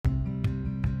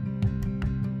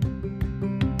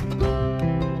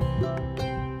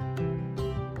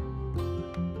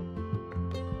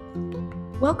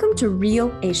Welcome to Real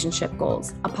Relationship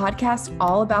Goals, a podcast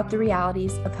all about the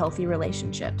realities of healthy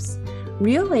relationships.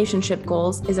 Real Relationship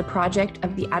Goals is a project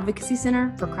of the Advocacy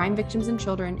Center for Crime Victims and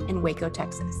Children in Waco,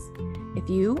 Texas. If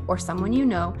you or someone you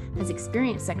know has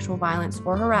experienced sexual violence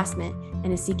or harassment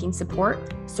and is seeking support,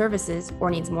 services,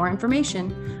 or needs more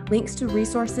information, links to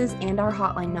resources and our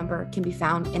hotline number can be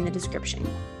found in the description.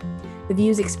 The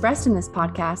views expressed in this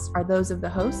podcast are those of the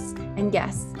hosts and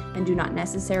guests and do not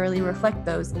necessarily reflect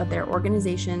those of their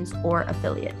organizations or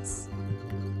affiliates.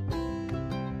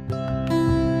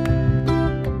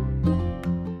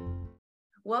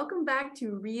 Welcome back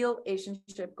to Real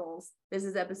Relationship Goals. This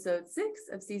is episode 6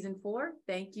 of season 4.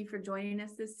 Thank you for joining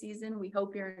us this season. We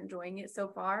hope you're enjoying it so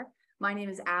far. My name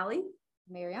is Allie.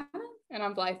 Mariana. And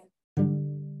I'm Blythe.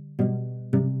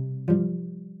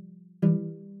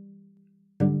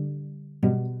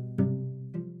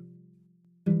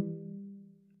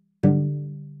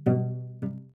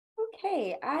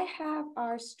 Okay, I have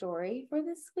our story for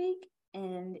this week,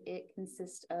 and it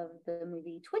consists of the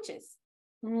movie Twitches.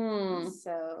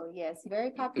 So, yes,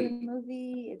 very popular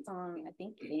movie. It's on, I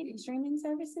think, any streaming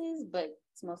services, but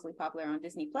it's mostly popular on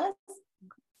Disney Plus.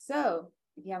 So,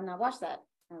 if you have not watched that,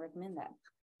 I recommend that.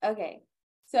 Okay,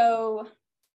 so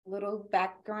little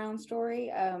background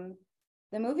story.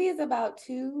 The movie is about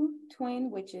two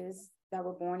twin witches that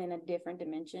were born in a different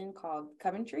dimension called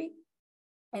Coventry.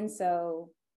 And so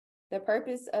the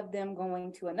purpose of them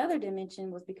going to another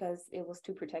dimension was because it was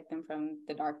to protect them from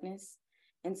the darkness.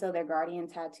 And so their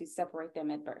guardians had to separate them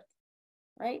at birth,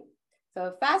 right?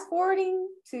 So fast forwarding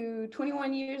to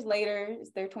 21 years later,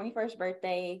 it's their 21st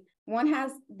birthday. One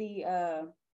has the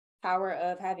power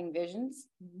of having visions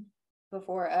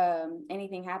before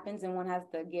anything happens, and one has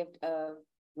the gift of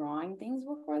drawing things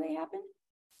before they happen.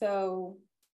 So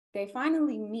they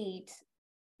finally meet.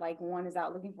 Like, one is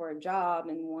out looking for a job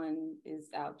and one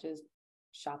is out just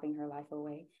shopping her life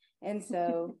away. And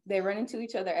so they run into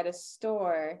each other at a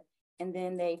store, and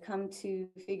then they come to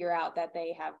figure out that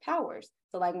they have powers.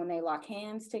 So like when they lock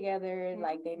hands together,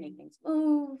 like they make things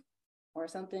move or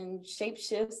something shape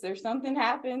shifts or something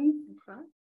happens. Okay.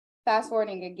 Fast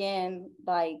forwarding again,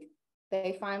 like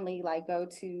they finally like go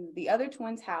to the other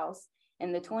twin's house,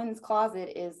 and the twins'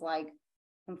 closet is like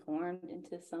conformed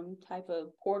into some type of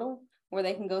portal where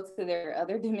they can go to their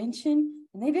other dimension.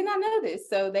 And they did not know this.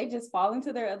 So they just fall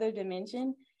into their other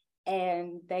dimension,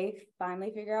 and they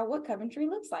finally figure out what Coventry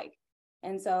looks like.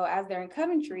 And so as they're in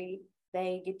Coventry,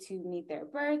 they get to meet their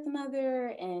birth mother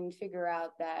and figure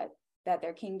out that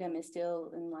their kingdom is still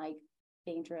in like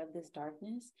danger of this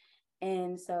darkness.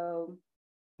 And so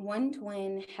one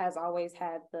twin has always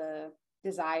had the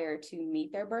desire to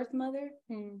meet their birth mother,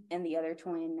 and the other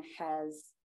twin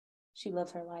she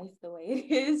loves her life the way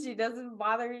it is. She doesn't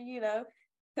bother,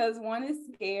 because one is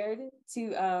scared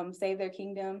to save their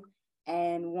kingdom,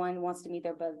 and one wants to meet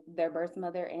their birth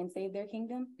mother and save their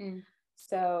kingdom.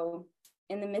 So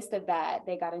in the midst of that,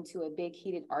 they got into a big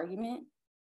heated argument,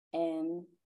 and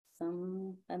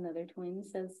another twin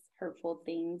says hurtful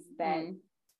things that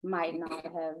might not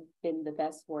have been the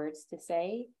best words to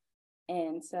say.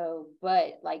 And so,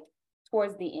 but like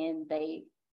towards the end, they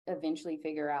eventually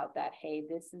figure out that, hey,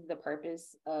 this is the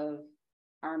purpose of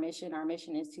our mission. Our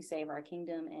mission is to save our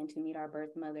kingdom and to meet our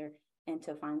birth mother and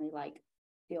to finally like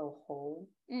feel whole.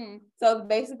 So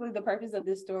basically the purpose of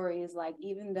this story is like,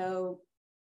 even though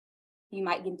you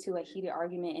might get into a heated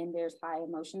argument and there's high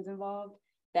emotions involved,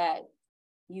 that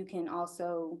you can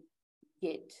also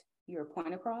get your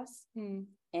point across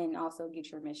and also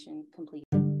get your mission complete.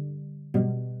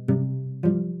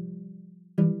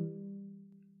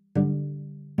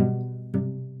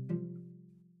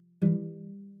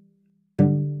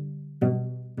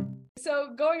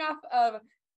 So going off of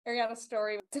Ariana's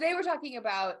story, today we're talking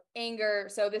about anger.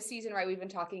 So this season, right, we've been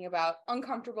talking about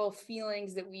uncomfortable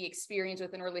feelings that we experience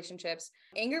within relationships.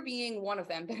 Anger being one of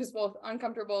them that is both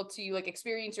uncomfortable to like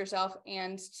experience yourself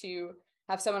and to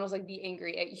have someone else like be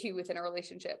angry at you within a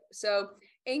relationship. So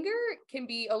anger can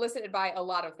be elicited by a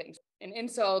lot of things. An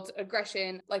insult,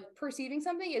 aggression, like perceiving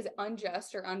something is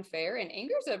unjust or unfair. And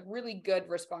anger is a really good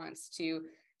response to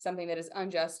something that is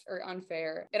unjust or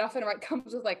unfair. It often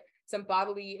comes with like some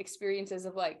bodily experiences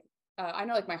of like, I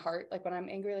know like my heart, like when I'm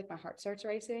angry, like my heart starts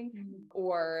racing,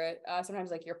 or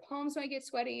sometimes like your palms might get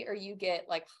sweaty, or you get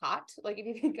like hot. Like if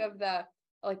you think of the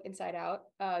like Inside Out,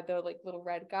 the like little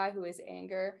red guy who is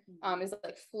anger, is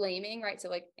like flaming, right? So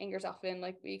like anger is often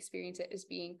like we experience it as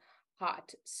being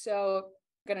hot. So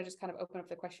I'm gonna just kind of open up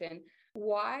the question: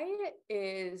 why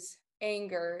is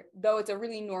anger, though it's a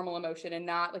really normal emotion and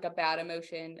not like a bad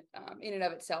emotion in and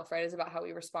of itself, right? It's about how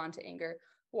we respond to anger.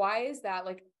 Why is that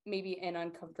like maybe an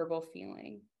uncomfortable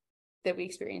feeling? that we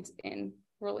experience in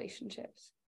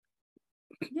relationships.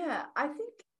 Yeah, I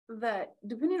think that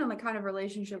depending on the kind of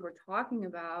relationship we're talking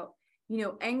about,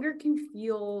 anger can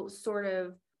feel sort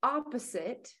of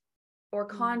opposite or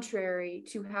contrary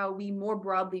to how we more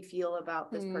broadly feel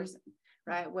about this person,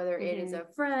 right? Whether it is a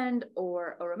friend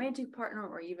or a romantic partner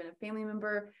or even a family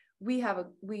member,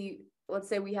 let's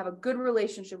say we have a good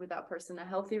relationship with that person, a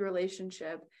healthy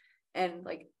relationship. And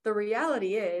like the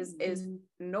reality is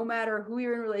no matter who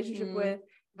you're in relationship with,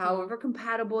 however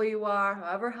compatible you are,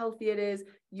 however healthy it is,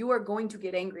 you are going to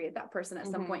get angry at that person at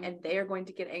some point, and they are going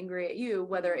to get angry at you,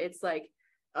 whether it's like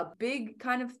a big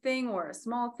kind of thing or a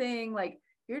small thing. Like,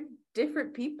 you're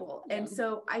different people. And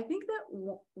so I think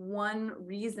that one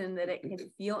reason that it can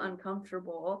feel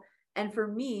uncomfortable, and for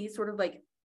me sort of like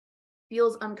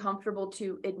feels uncomfortable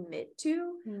to admit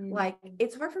to, like,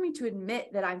 it's hard for me to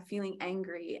admit that I'm feeling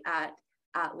angry at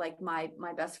like my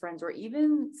best friends or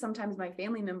even sometimes my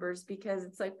family members, because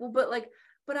it's like, well,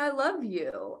 but I love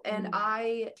you and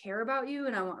I care about you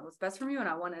and I want what's best from you and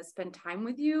I want to spend time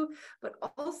with you, but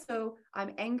also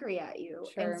I'm angry at you.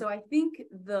 And so I think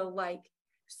the like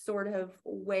sort of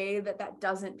way that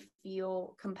doesn't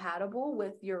feel compatible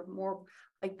with your more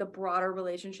like the broader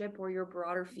relationship or your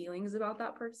broader feelings about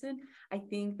that person, I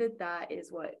think that is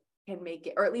what can make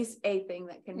it, or at least a thing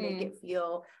that can make it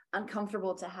feel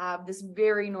uncomfortable to have this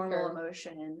very normal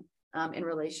emotion in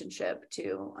relationship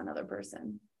to another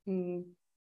person. I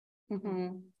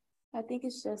think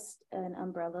it's just an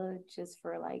umbrella just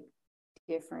for like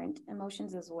different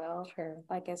emotions as well.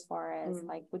 Like as far as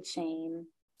like with shame,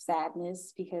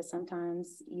 sadness, because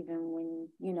sometimes even when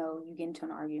you get into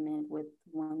an argument with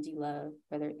ones you love,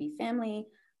 whether it be family,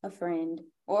 a friend,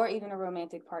 or even a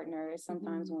romantic partner,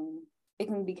 sometimes when it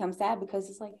can become sad because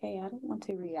it's like, hey, I don't want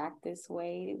to react this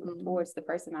way towards the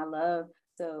person I love.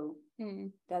 So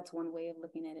that's one way of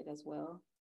looking at it as well.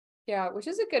 Yeah, which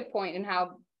is a good point in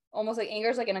how almost like anger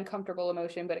is like an uncomfortable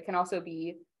emotion, but it can also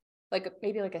be like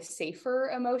maybe like a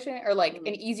safer emotion or like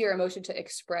an easier emotion to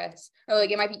express, or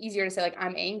like it might be easier to say like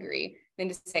I'm angry than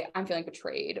to say I'm feeling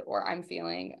betrayed or I'm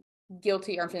feeling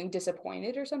guilty or I'm feeling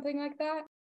disappointed or something like that.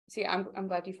 So yeah, I'm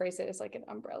glad you phrased it as like an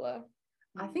umbrella.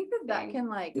 I think that can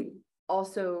like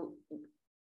also,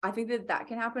 I think that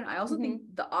can happen. I also think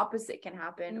the opposite can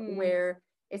happen where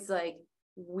it's like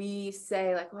we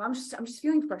say like, well, I'm just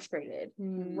feeling frustrated,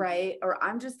 right? Or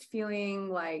I'm just feeling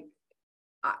like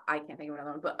I can't think of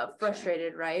another one, but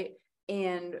frustrated, right?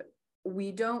 And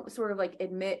we don't sort of like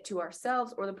admit to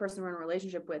ourselves or the person we're in a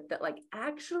relationship with that like,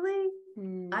 actually,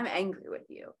 I'm angry with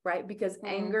you, right? Because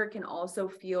anger can also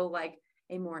feel like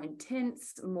a more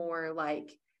intense, more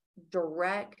like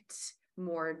direct,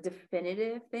 more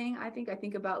definitive thing. I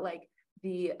think about like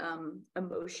the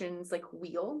emotions like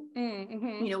wheel,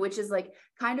 which is like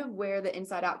kind of where the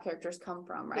Inside Out characters come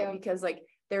from, right? Because like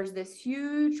there's this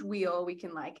huge wheel, we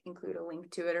can like include a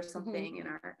link to it or something in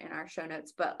our show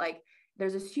notes, but like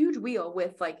there's this huge wheel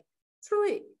with like, it's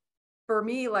really for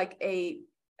me like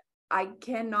I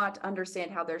cannot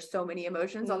understand how there's so many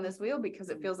emotions on this wheel, because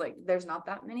it feels like there's not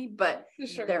that many, but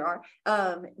there are.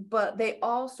 But they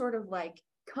all sort of like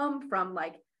come from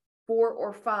like 4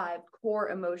 or 5 core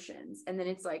emotions. And then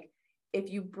it's like, if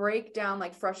you break down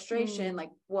like frustration,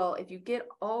 like, well, if you get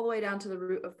all the way down to the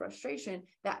root of frustration,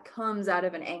 that comes out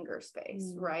of an anger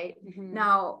space, right?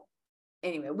 Now,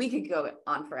 anyway, we could go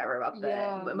on forever about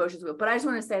the emotions wheel, but I just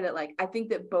want to say that like I think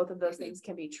that both of those things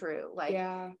can be true. Like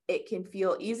it can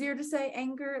feel easier to say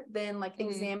anger than like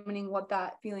examining what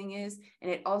that feeling is, and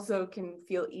it also can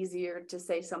feel easier to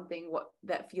say something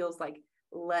that feels like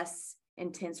less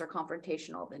intense or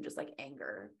confrontational than just like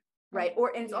anger, right?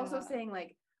 Or and it's also saying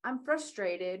like I'm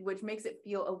frustrated, which makes it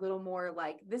feel a little more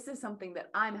like this is something that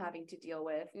I'm having to deal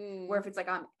with. Where if it's like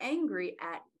I'm angry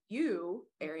at you,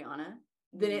 Ariana,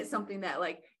 then it's something that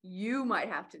like you might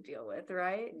have to deal with,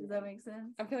 right? Does that make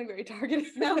sense? I'm feeling very targeted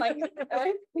now, like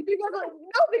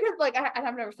because like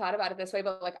I've never thought about it this way,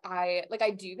 but like I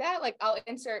do that. Like I'll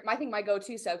insert my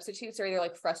go-to substitutes are either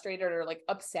like frustrated or like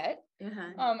upset,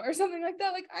 or something like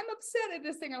that. Like I'm upset at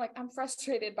this thing, or like I'm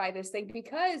frustrated by this thing,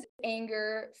 because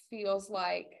anger feels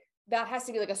like that has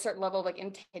to be like a certain level of like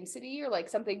intensity, or like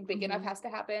something big enough has to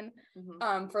happen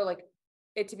for like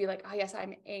it to be like, oh yes,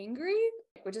 I'm angry,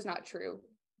 which is not true.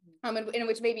 And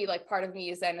which maybe like part of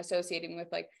me is then associating with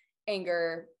like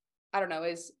anger, I don't know,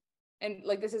 and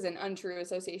like this is an untrue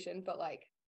association, but like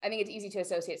I think it's easy to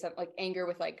associate something like anger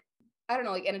with like, I don't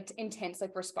know, like an intense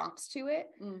like response to it,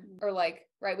 or like,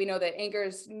 right, we know that anger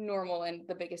is normal, and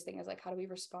the biggest thing is like, how do we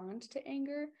respond to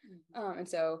anger? And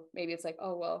so maybe it's like,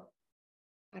 oh well,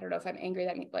 I don't know, if I'm angry,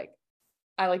 that means like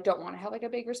I like don't want to have like a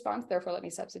big response, therefore let me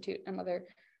substitute another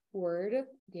word.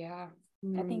 Yeah.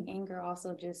 I think anger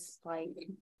also just like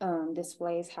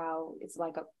displays how it's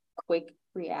like a quick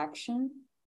reaction,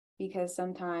 because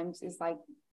sometimes it's like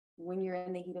when you're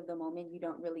in the heat of the moment, you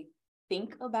don't really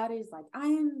think about it. It's like, I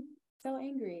am so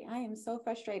angry. I am so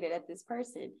frustrated at this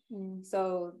person.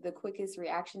 So the quickest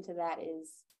reaction to that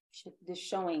is just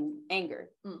showing anger.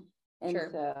 And Sure.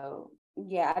 so,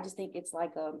 yeah, I just think it's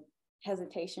like a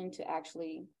hesitation to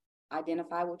actually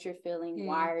identify what you're feeling.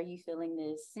 Why are you feeling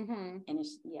this? And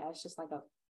it's just like a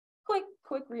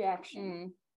quick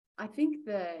reaction. I think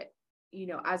that, you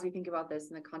know, as we think about this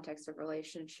in the context of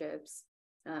relationships,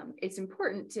 it's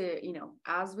important to, you know,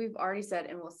 as we've already said,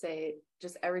 and we'll say it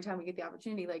just every time we get the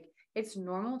opportunity, like, it's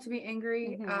normal to be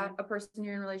angry at a person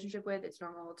you're in a relationship with. It's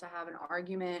normal to have an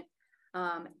argument.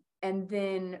 And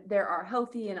then there are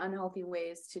healthy and unhealthy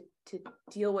ways to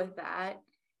deal with that.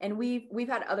 And we've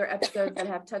had other episodes that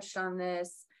have touched on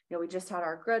this. You know, we just had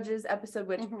our grudges episode,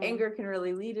 which anger can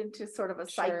really lead into sort of a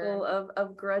cycle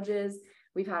of grudges.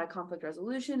 We've had a conflict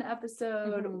resolution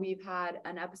episode. We've had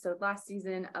an episode last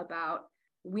season about,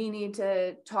 we need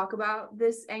to talk about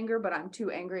this anger, but I'm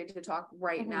too angry to talk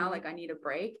right now. Like, I need a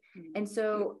break. And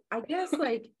so I guess,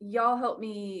 like, y'all help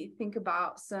me think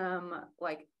about some,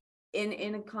 like,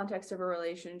 in a context of a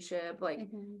relationship, like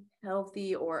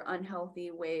healthy or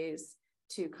unhealthy ways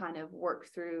to kind of work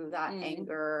through that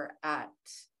anger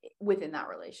within that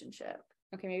relationship.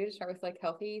 Okay, maybe to start with like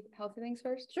healthy things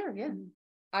first. Sure, yeah.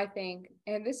 I think,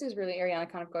 and this is really, Ariana,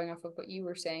 kind of going off of what you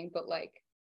were saying, but like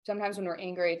sometimes when we're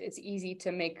angry, it's easy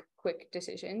to make quick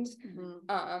decisions.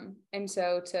 And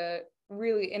so to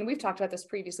really, and we've talked about this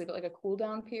previously, but like a cool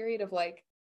down period of like,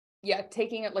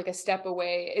 taking it like a step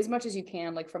away as much as you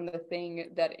can, like from the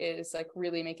thing that is like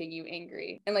really making you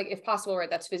angry. And like, if possible, right,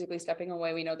 that's physically stepping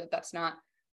away. We know that that's not,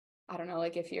 I don't know,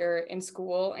 like if you're in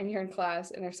school and you're in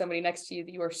class and there's somebody next to you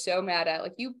that you are so mad at,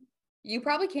 like you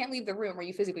probably can't leave the room, or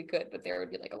you physically could, but there would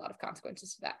be like a lot of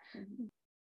consequences to that.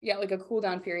 Yeah, like a cool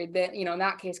down period that, you know, in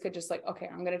that case could just like, okay,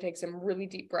 I'm going to take some really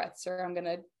deep breaths, or I'm going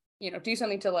to, you know, do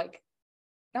something to like,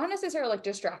 not necessarily like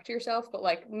distract yourself, but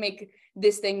like make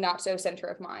this thing not so center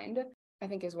of mind, I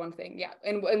think is one thing. Yeah.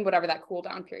 And whatever that cool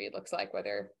down period looks like,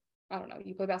 whether, I don't know,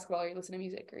 you play basketball or you listen to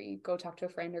music or you go talk to a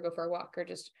friend or go for a walk or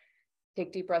just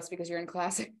take deep breaths because you're in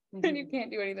class and you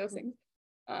can't do any of those things,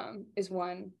 is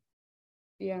one.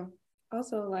 Yeah.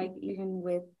 Also, like, even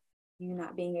with you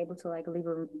not being able to like leave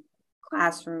a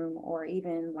classroom, or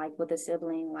even like with a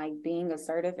sibling, like being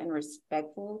assertive and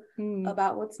respectful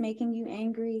about what's making you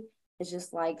angry. It's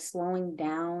just like slowing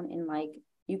down, and like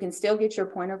you can still get your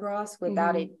point across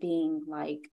without it being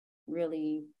like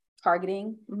really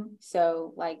targeting.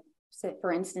 So like,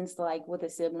 for instance, like with a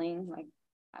sibling, like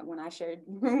when I shared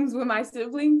rooms with my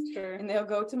siblings, and they'll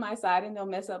go to my side and they'll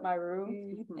mess up my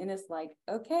room, and it's like,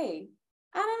 okay,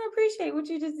 I don't appreciate what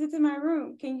you just did to my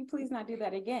room. Can you please not do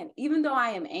that again? Even though I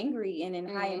am angry and in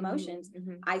high emotions,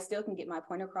 I still can get my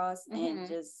point across, and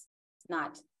just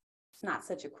it's not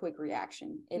such a quick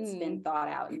reaction. It's been thought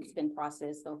out and it's been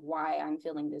processed of why I'm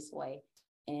feeling this way.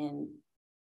 And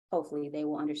hopefully they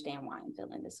will understand why I'm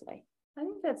feeling this way. I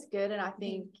think that's good. And I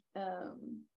think,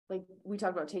 like we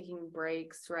talked about taking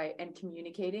breaks, right? And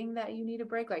communicating that you need a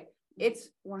break. Like, it's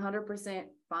 100%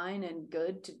 fine and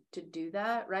good to do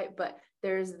that, right? But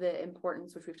there's the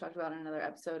importance, which we've talked about in another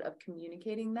episode, of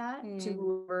communicating that to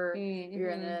whoever you're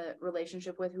in a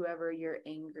relationship with, whoever you're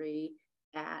angry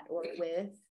at or with.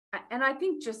 And I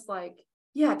think just like,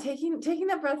 taking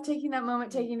that breath, taking that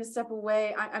moment, taking a step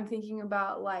away. I'm thinking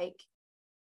about like,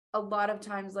 a lot of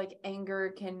times, like,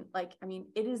 anger can, like, I mean,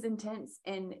 it is intense,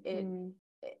 and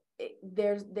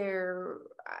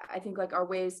I think like our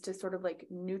ways to sort of like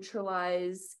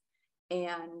neutralize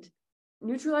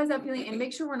that feeling, and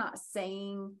make sure we're not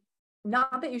saying,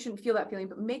 not that you shouldn't feel that feeling,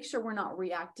 but make sure we're not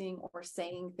reacting or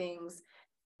saying things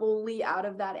fully out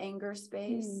of that anger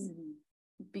space,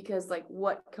 because like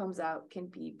what comes out can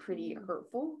be pretty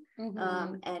hurtful.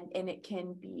 And it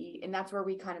can be, and that's where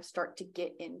we kind of start to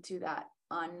get into that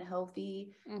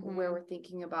unhealthy, where we're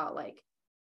thinking about like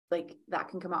that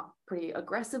can come out pretty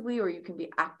aggressively, or you can be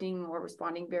acting or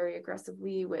responding very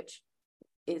aggressively, which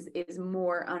is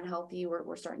more unhealthy, where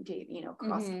we're starting to, you know,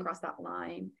 cross that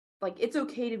line. Like, it's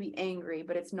okay to be angry,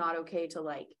 but it's not okay to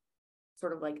like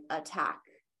sort of like attack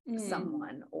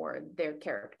someone or their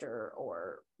character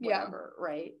or whatever,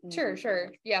 right?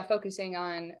 Sure. Yeah, focusing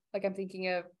on, like, I'm thinking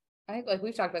of, I think like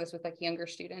we've talked about this with like younger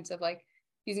students, of like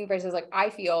using phrases like I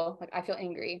feel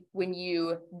angry when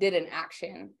you did an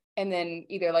action, and then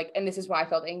either like, and this is why I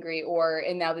felt angry, or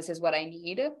and now this is what I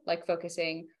need, like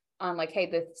focusing on like, hey,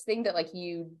 the thing that like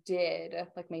you did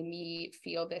like made me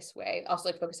feel this way. Also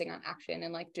like focusing on action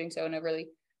and like doing so in a really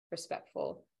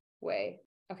respectful way.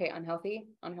 Okay, unhealthy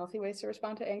ways to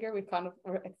respond to anger. We've kind of,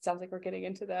 it sounds like we're getting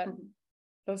into that,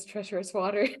 those treacherous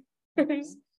waters.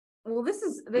 Well, this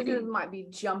might be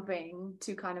jumping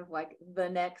to kind of like the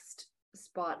next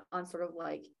spot on sort of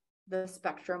like the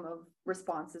spectrum of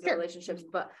responses and relationships.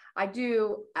 But I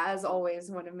do, as always,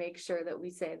 want to make sure that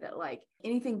we say that like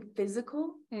anything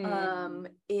physical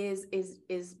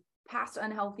is past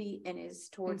unhealthy and is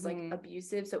towards like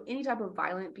abusive. So any type of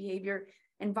violent behavior,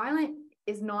 and violent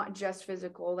is not just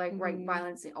physical, like right,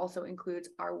 violence also includes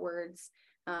our words,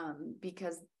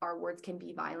 because our words can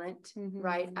be violent,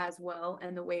 right, as well,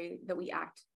 and the way that we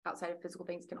act outside of physical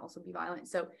things can also be violent.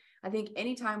 So I think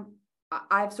anytime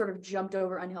I've sort of jumped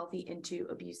over unhealthy into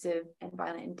abusive and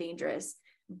violent and dangerous,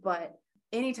 but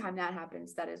anytime that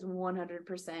happens, that is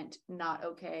 100% not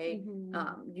okay.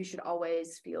 You should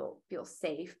always feel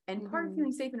safe, and part of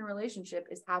feeling safe in a relationship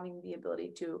is having the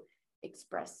ability to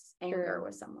express anger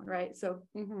with someone, right? So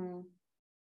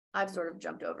I've sort of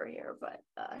jumped over here, but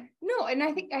no, and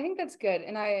I think that's good.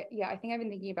 And I think I've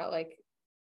been thinking about like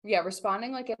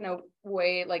responding like in a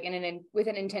way like with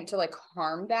an intent to like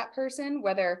harm that person,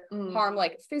 whether harm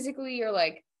like physically or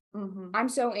like I'm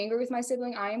so angry with my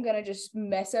sibling, I am gonna just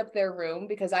mess up their room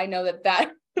because I know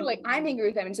that like I'm angry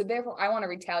with them, and so therefore I want to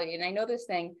retaliate, and I know this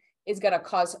thing is gonna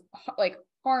cause like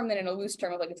harm, then in a loose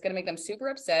term of like it's gonna make them super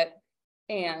upset,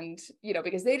 and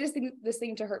because they just think this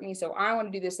thing to hurt me, so I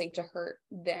want to do this thing to hurt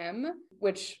them,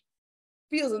 which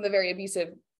feels in the very abusive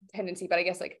tendency, but I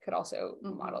guess like it could also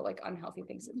model like unhealthy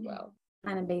things as well.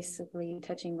 Kind of basically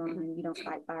touching on you don't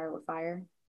fight fire with fire.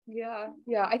 Yeah.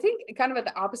 I think kind of at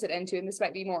the opposite end too, and this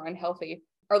might be more unhealthy,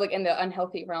 or like in the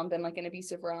unhealthy realm than like an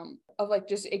abusive realm, of like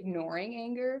just ignoring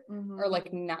anger or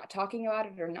like not talking about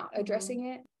it or not addressing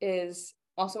it is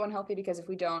also unhealthy, because if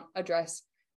we don't address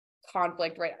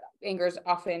conflict, right, anger is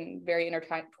often very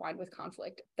intertwined with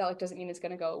conflict. That like doesn't mean it's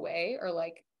going to go away or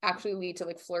like actually lead to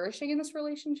like flourishing in this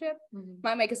relationship.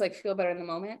 Might make us like feel better in the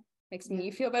moment, makes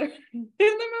me feel better in the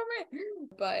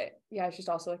moment, but it's just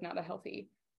also like not a healthy,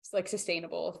 like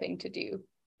sustainable thing to do.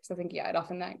 So I think it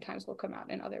often at times will come out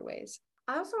in other ways.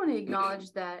 I also want to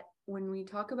acknowledge that when we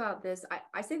talk about this,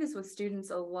 I say this with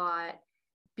students a lot,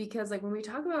 because like when we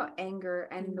talk about anger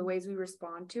and the ways we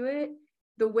respond to it,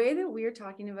 the way that we're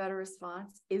talking about a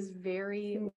response is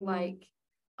very like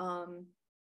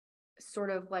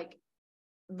sort of like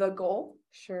the goal,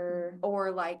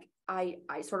 or like I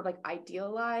sort of like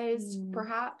idealized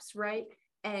perhaps, right?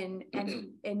 And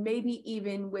maybe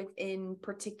even within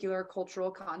particular cultural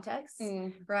contexts,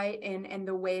 right? And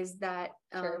the ways that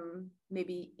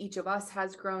maybe each of us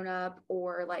has grown up,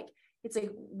 or like it's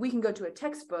like we can go to a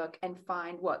textbook and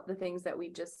find what the things that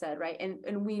we've just said, right?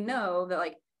 And we know that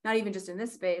like not even just in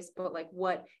this space, but like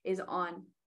what is on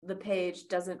the page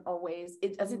doesn't always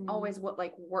what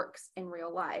like works in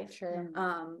real life.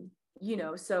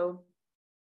 So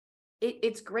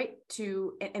it's great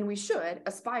to, and we should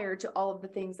aspire to all of the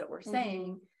things that we're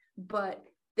saying, but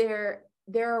there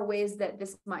are ways that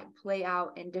this might play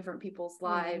out in different people's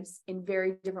lives in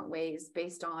very different ways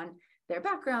based on their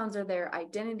backgrounds or their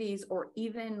identities, or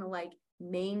even like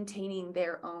maintaining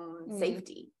their own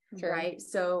safety, right?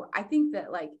 So I think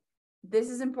that like this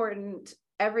is important,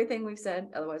 everything we've said,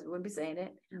 otherwise we wouldn't be saying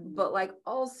it, but like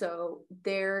also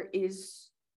there is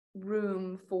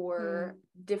room for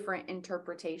different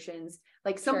interpretations.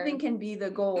 Like something can be the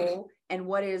goal and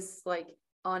what is like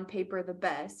on paper the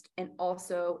best, and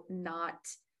also not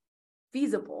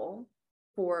feasible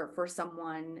for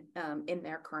someone in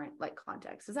their current like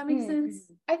context. Does that make sense?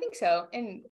 I think so.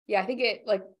 And I think it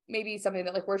like maybe something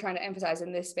that like we're trying to emphasize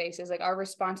in this space is like our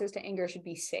responses to anger should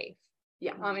be safe.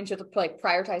 And should like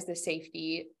prioritize the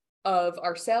safety of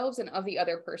ourselves and of the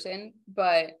other person,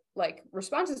 but like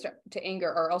responses to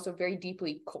anger are also very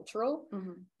deeply cultural,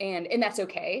 and that's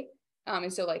okay.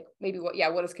 And so like maybe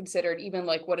what is considered even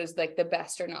like what is like the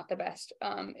best or not the best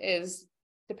is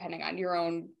depending on your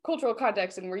own cultural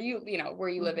context and where you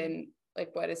live in,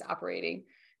 like what is operating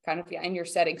kind of in your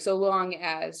setting, so long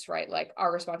as right like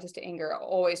our responses to anger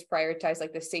always prioritize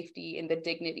like the safety and the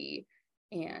dignity,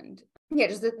 and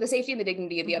just the safety and the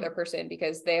dignity of the other person,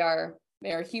 because they are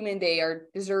human, they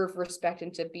deserve respect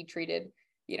and to be treated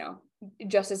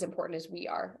just as important as we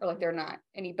are, or like they're not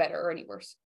any better or any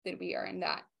worse than we are, and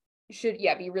that should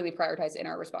be really prioritized in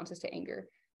our responses to anger,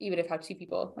 even if how two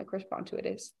people like respond to it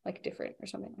is like different or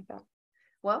something like that.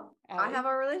 Well, Allie? I have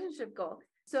our relationship goal.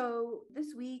 So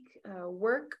this week,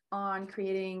 work on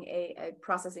creating a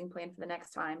processing plan for the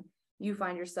next time you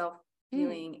find yourself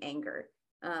feeling anger.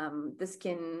 This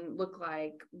can look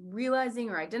like realizing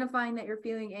or identifying that you're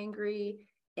feeling angry.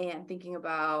 and thinking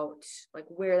about like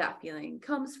where that feeling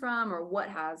comes from or what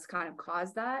has kind of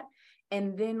caused that.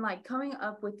 And then like coming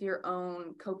up with your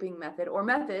own coping method or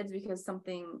methods, because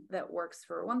something that works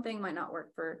for one thing might not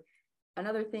work for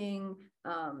another thing,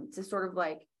 to sort of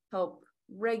like help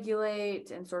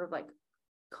regulate and sort of like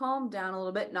calm down a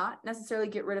little bit, not necessarily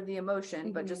get rid of the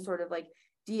emotion, but just sort of like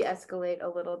de-escalate a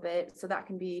little bit. So that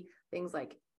can be things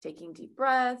like taking deep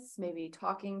breaths, maybe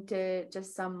talking to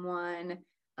someone,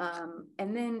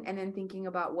 and then thinking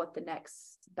about what the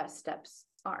next best steps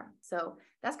are. So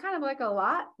that's kind of like a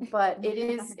lot, but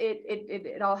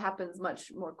it all happens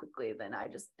much more quickly than I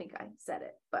just think I said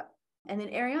it. But and then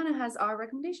Ariana has our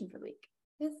recommendation for the week.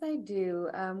 Yes, I do.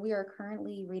 We are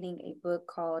currently reading a book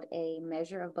called A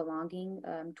Measure of Belonging,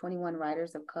 21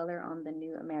 Writers of Color on the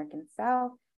New American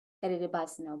South, edited by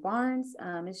Snell Barnes.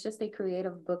 It's just a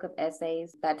creative book of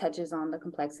essays that touches on the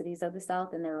complexities of the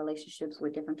South and their relationships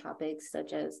with different topics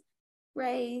such as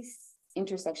race,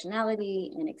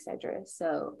 intersectionality, and etc.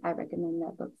 So I recommend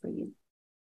that book for you.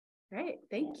 Great.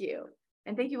 Thank you.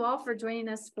 And thank you all for joining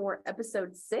us for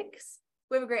episode 6.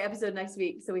 We have a great episode next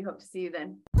week, so we hope to see you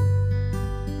then.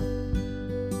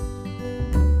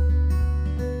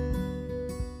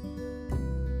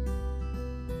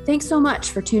 Thanks so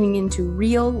much for tuning in to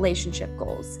Real Relationship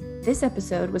Goals. This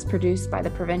episode was produced by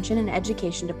the Prevention and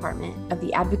Education Department of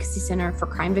the Advocacy Center for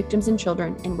Crime Victims and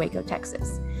Children in Waco,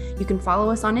 Texas. You can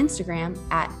follow us on Instagram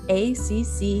at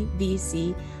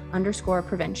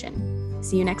ACCVC_prevention.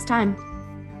 See you next time.